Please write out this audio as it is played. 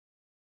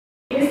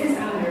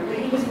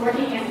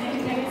working as an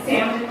independent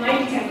sound and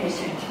lighting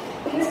technician.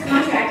 He was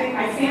contracted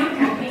by sound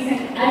companies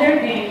and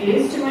other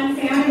venues to run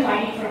sound and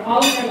lighting for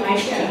all of their live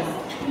shows.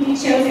 He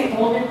chose at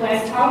Golden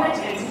West College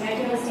and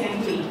Temecula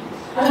Stampede.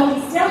 Although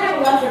he still had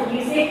a love for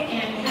music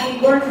and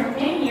having worked for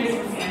many years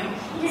in sound,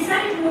 he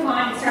decided to move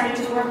on and started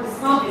to work with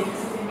small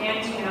businesses in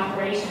managing and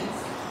operations.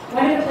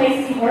 One of the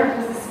places he worked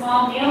was a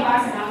small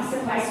mailbox and office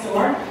supply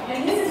store,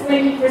 and this is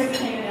when he first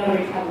became a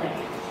notary public.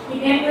 He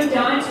then moved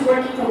on to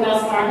working for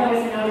Wells Fargo as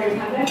a notary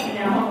public in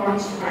their home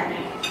mortgage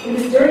department. It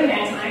was during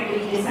that time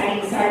that he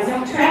decided to start his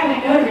own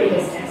traveling notary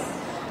business.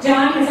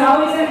 John has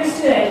always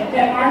understood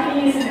that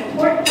marketing is an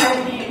important part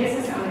of being a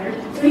business owner,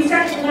 so he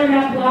started to learn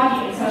about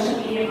blogging and social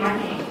media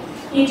marketing.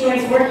 He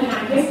enjoys working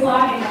on his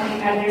blog and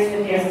helping others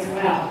with theirs as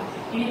well.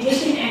 In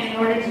addition, and in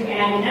order to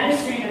add another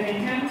stream of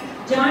income,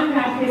 John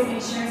got his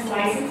insurance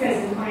license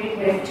as appointed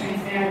with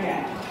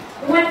Transamerica.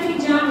 The one thing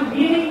John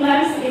really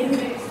loves is his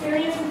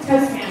experience with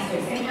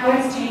Toastmasters and how it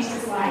has changed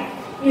his life.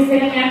 He has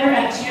been a member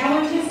of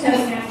Challenges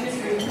Toastmasters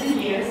for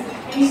 3 years,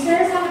 and he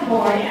serves on the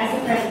board as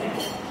the president.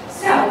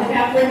 So,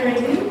 without further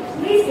ado,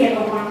 please give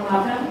a warm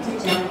welcome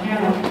to John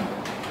Haro.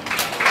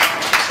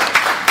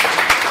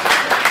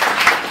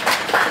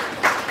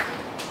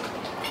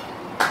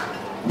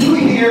 Who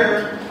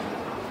here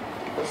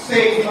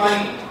saves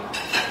money?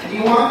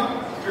 Anyone?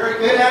 Very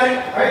good at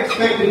it? I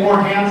expected more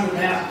hands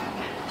than that.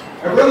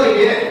 I really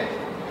did.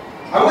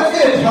 I was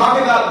going to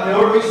talk about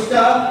notary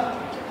stuff,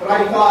 but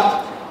I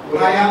thought,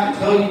 would I have to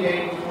tell you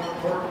Dave was more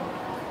important?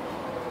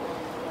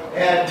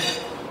 And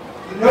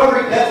the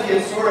notary does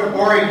get sort of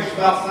boring just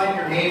about signing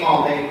your name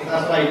all day, because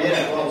that's what I did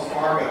at Wells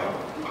Fargo.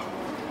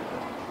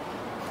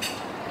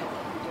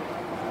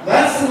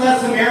 Less and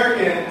less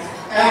Americans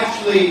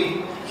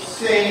actually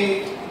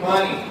save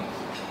money.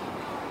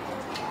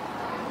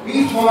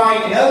 We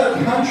find in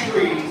other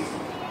countries,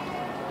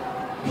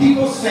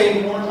 people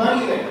save more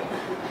money there.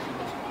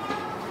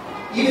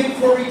 Even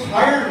for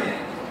retirement,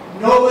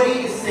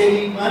 nobody is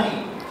saving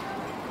money.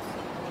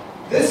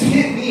 This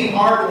hit me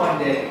hard one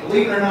day,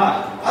 believe it or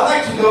not. I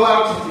like to go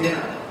out to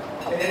dinner.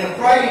 And then on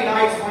Friday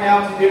nights, went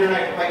out to dinner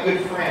night with my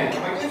good friend.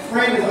 My good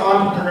friend is an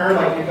entrepreneur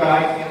like you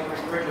guys in a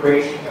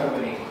refrigeration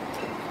company.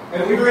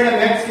 And we were in a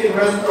Mexican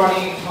restaurant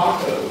eating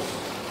tacos.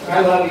 And I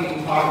love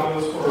eating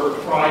tacos for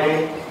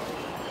Friday.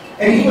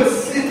 And he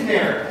was sitting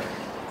there.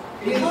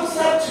 And he looks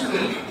up to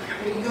me.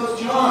 And he goes,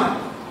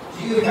 John,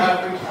 do you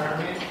have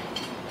retirement?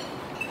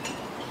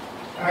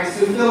 And I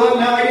said, Philip,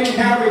 no, I didn't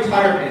have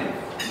retirement.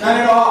 None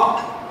at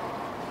all.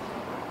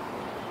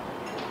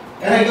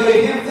 And I go to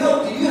him,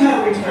 Philip, do you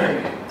have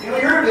retirement? You know,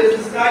 you're a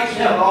business guy. You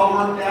should have it all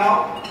worked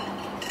out.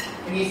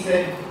 And he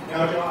said,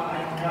 no, John, I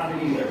don't have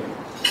it either.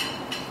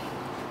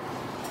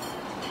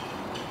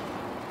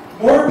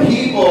 More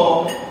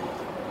people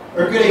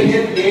are going to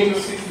hit the age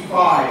of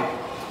 65,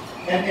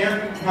 and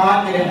they're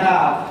not going to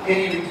have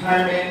any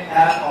retirement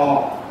at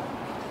all.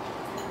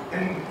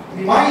 And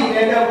you might even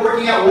end up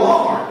working at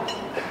Walmart.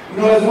 You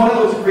know, as one of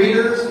those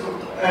greeters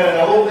at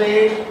an old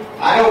age,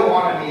 I don't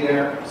want to be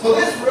there. So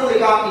this really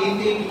got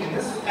me thinking, and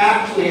this is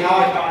actually how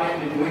I got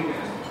into doing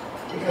this,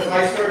 because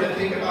I started to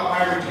think about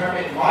my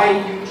retirement,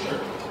 my future.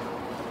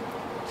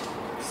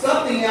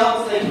 Something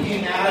else that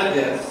came out of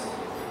this,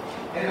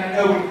 and I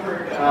know we've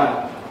heard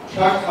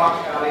Chuck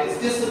talk about it, is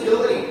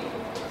disability.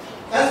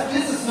 As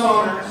business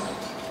owners,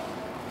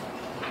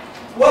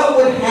 what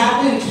would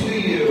happen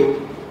to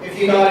you if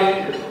you got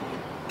injured?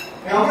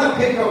 Now I'm going to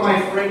pick up my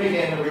friend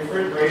again, the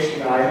refrigeration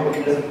guy. I hope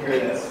he doesn't hear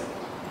this.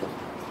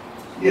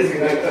 He is a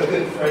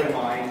good friend of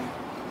mine.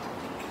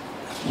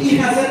 He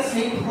has that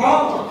same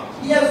problem.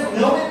 He has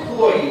no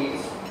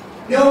employees.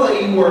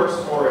 Nobody works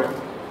for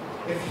him.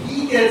 If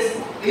he gets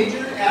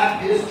injured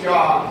at his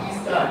job, he's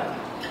done.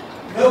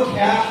 No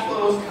cash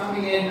flows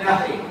coming in,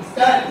 nothing. He's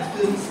done.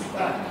 His business is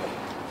done.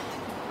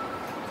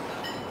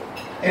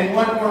 And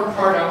one more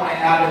part I want to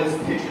add to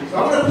this picture. So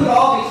I'm going to put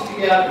all these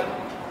together.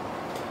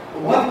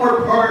 But one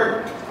more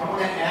part I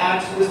want to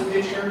add to this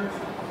picture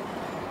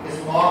is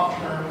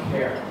long-term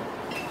care.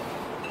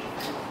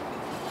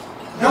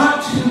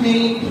 Not too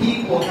many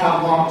people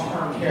have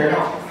long-term care.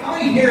 Now, how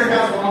many here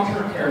has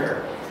long-term care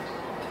here?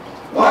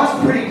 Well,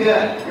 that's pretty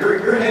good.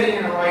 You're heading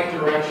in the right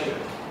direction.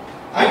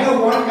 I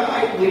know one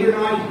guy, believe it or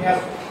not, he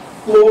has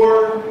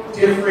 4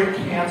 different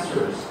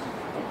cancers.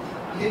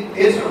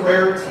 It's a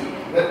rarity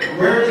that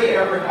rarely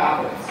ever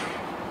happens.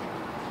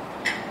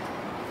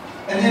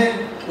 And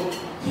then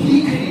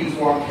he could use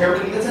long care,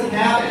 but he doesn't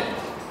have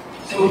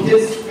it. So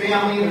his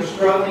family, they're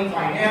struggling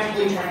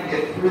financially, trying to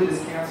get through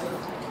this cancer.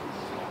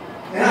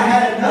 And I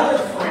had another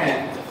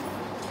friend.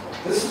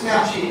 This is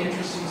actually an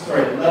interesting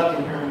story. I'd love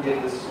to hear him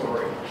get this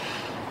story.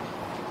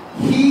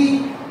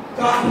 He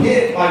got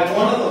hit by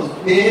one of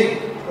those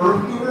big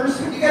earth movers.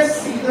 Have you guys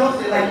seen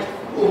those? They like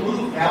will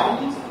move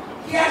mountains.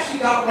 He actually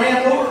got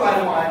ran over by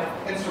one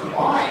and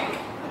survived.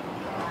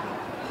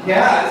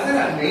 Yeah, isn't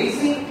that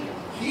amazing?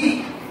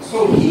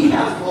 So he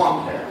has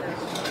long hair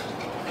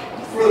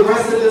for the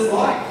rest of his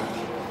life.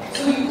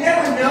 So you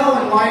never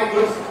know in life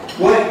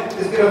what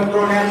is going to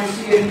throw at you,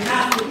 so you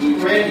have to be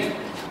ready.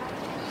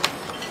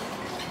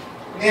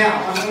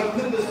 Now, I'm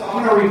going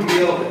to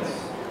reveal this.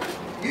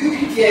 You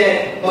can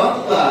get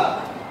bundled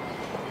up,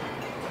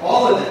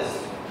 all of this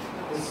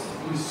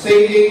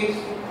savings,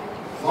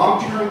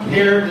 long-term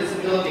care,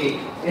 disability,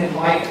 and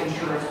life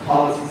insurance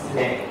policies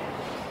today.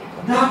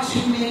 Not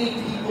too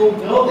many people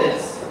know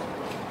this.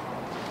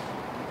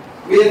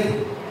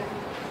 With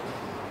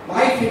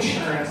life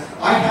insurance,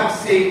 I have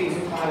savings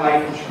with my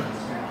life insurance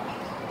now,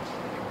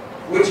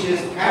 which is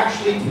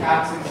actually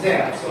tax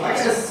exempt. So I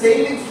got a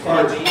savings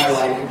part to my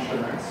life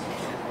insurance,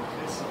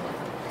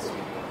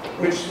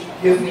 which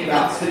gives me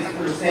about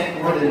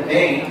 6% more than a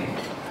bank.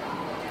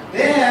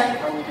 Then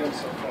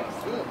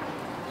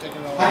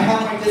I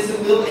have my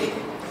disability.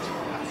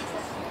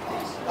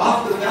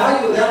 Off the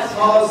value of that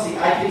policy,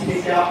 I can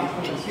take out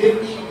between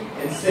 50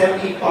 and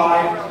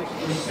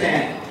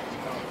 75%.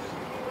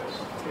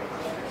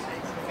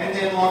 And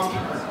then long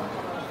term.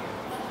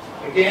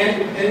 Again,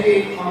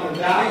 depending on the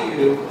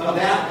value of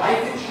that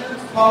life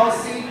insurance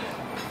policy,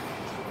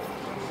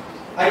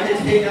 I can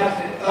take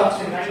up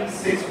to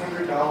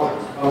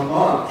 $9,600 a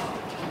month.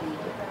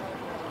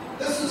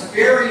 This is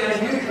very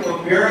unusual,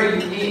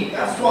 very unique.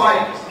 That's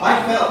why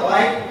I felt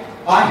like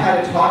I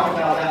had to talk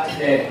about that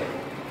today.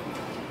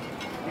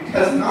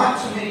 Because not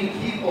too many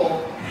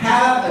people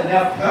have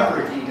enough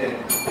coverage even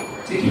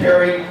to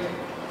carry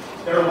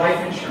their life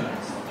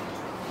insurance.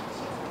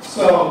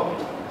 So,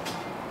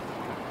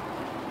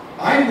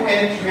 I'm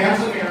with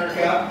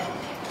Transamerica,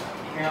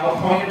 now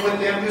appointed with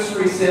them just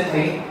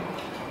recently,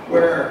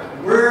 where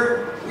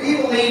we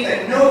believe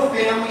that no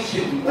family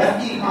should be left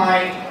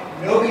behind,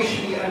 nobody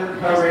should be under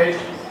coverage,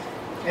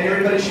 and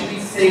everybody should be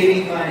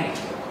saving money.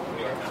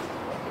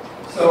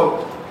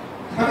 So,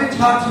 come and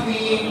talk to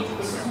me.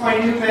 This is my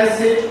new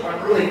message.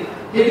 I'm really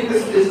hitting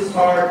this business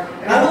hard.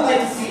 And I would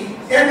like to see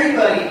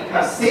everybody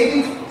have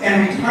savings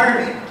and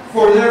retirement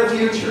for their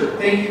future.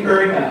 Thank you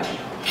very much.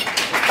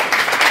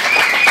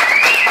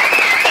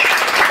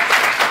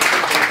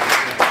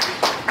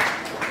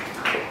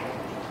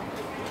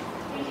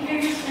 Thank you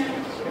very much, John.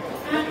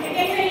 If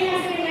anybody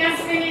has any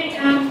last minute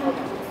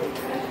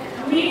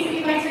leads that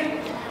you'd like to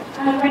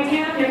write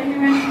down, they're coming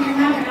around to your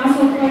mouth, and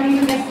also going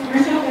to this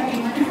commercial, that'd be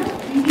wonderful.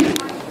 Thank you.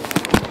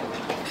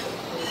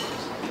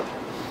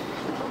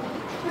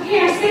 Okay,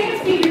 our second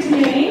speaker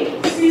today,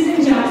 Susan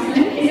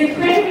Johnson, is a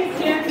credit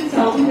repair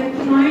consultant with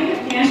Klein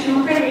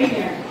National Credit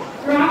Repair.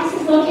 Her office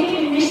is located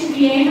in Mission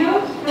Viejo.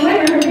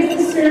 However, her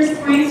business serves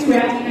clients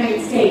throughout the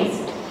United States.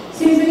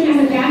 Susan has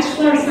a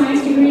Bachelor of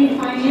Science degree in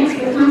Finance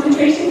with